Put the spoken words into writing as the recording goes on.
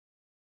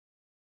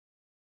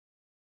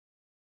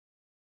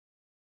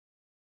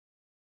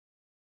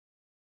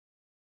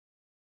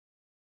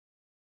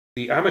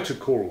the amateur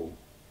choral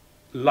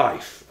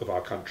life of our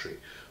country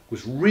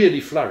was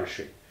really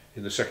flourishing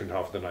in the second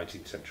half of the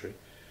 19th century,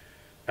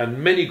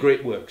 and many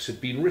great works had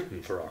been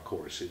written for our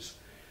choruses,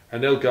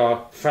 and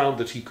Elgar found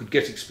that he could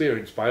get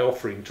experience by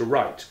offering to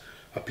write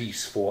a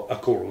piece for a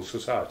choral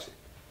society.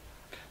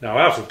 Now,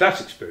 out of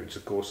that experience,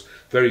 of course,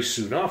 very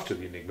soon after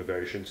the Enigma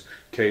Variations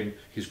came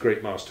his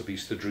great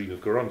masterpiece, The Dream of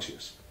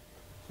Gerontius.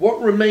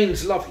 What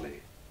remains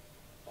lovely,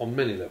 on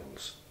many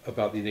levels,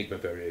 about the Enigma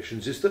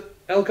Variations is that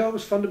Elgar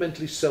was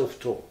fundamentally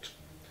self-taught,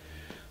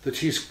 that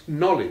his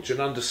knowledge and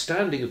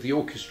understanding of the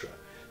orchestra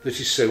that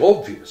is so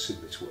obvious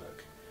in this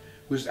work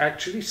was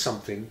actually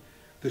something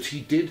that he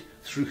did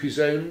through his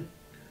own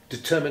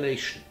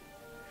determination.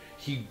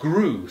 He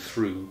grew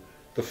through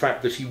the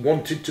fact that he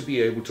wanted to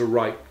be able to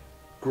write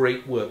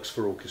great works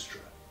for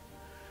orchestra.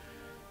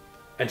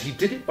 And he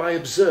did it by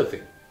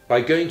observing,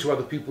 by going to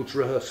other people's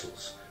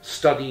rehearsals,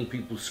 studying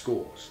people's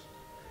scores.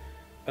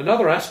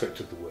 Another aspect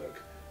of the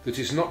work that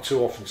is not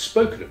so often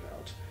spoken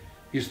about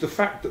is the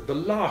fact that the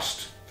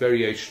last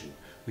variation,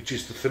 which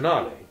is the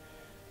finale,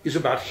 is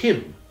about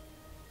him.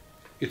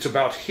 It's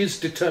about his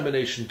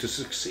determination to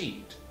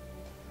succeed.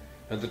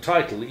 And the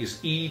title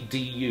is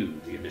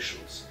EDU, the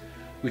initials,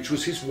 which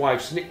was his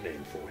wife's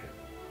nickname for him.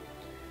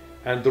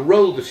 And the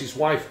role that his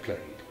wife played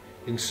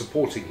in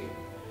supporting him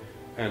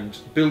and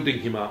building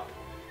him up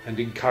and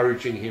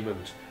encouraging him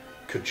and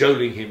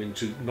cajoling him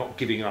into not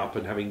giving up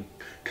and having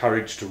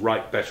courage to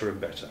write better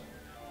and better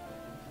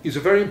is a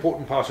very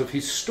important part of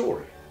his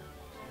story.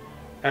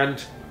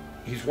 And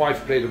his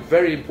wife played a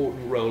very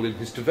important role in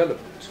his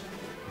development.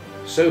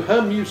 So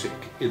her music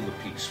in the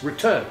piece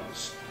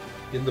returns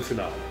in the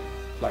finale,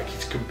 like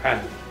his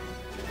companion,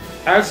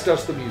 as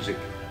does the music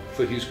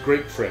for his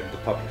great friend, the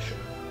publisher,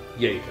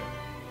 Jaeger,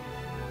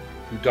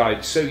 who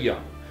died so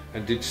young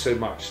and did so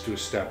much to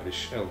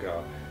establish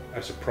Elgar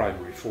as a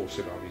primary force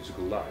in our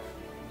musical life.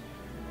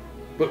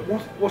 But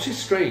what is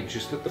strange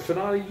is that the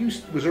finale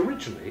was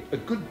originally a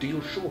good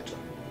deal shorter.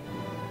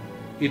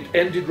 It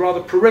ended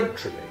rather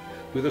peremptorily,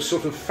 with a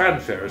sort of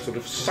fanfare, a sort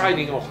of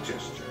signing off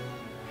gesture.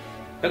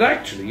 And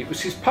actually it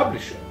was his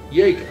publisher,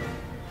 Jaeger,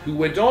 who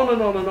went on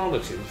and on and on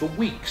at him for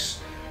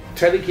weeks,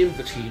 telling him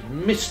that he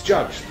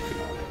misjudged the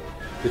finale,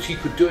 that he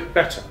could do it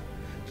better,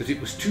 that it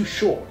was too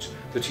short,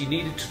 that he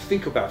needed to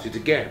think about it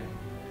again.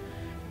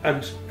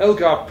 And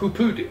Elgar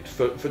pooh-poohed it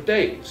for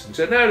days and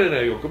said,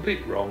 no, you're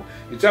completely wrong,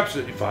 it's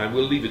absolutely fine,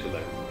 we'll leave it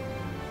alone.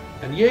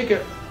 And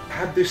Jaeger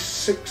had this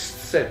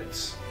sixth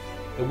sense,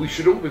 and we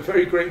should all be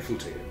very grateful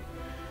to him,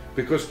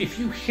 because if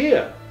you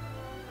hear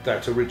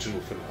that original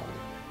finale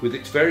with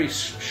its very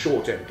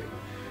short ending,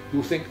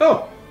 you'll think,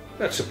 oh,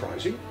 that's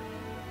surprising.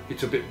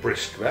 It's a bit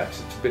brisk, that.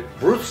 It's a bit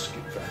brusque,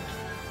 in fact.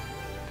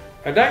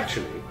 And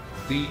actually,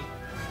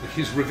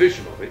 his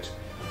revision of it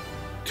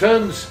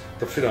turns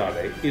the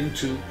finale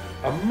into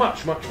a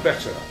much, much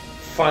better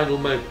final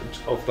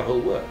moment of the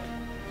whole work.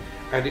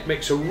 And it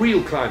makes a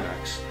real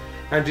climax,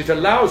 and it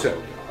allows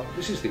Elgar,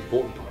 this is the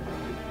important part,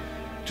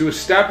 to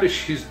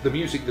establish the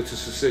music that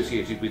is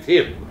associated with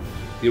him,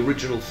 the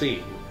original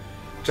theme,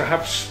 to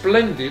have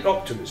splendid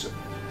optimism,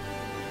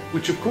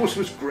 which of course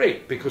was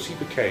great because he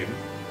became,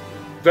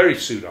 very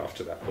soon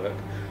after that work,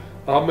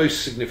 our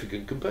most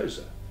significant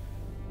composer.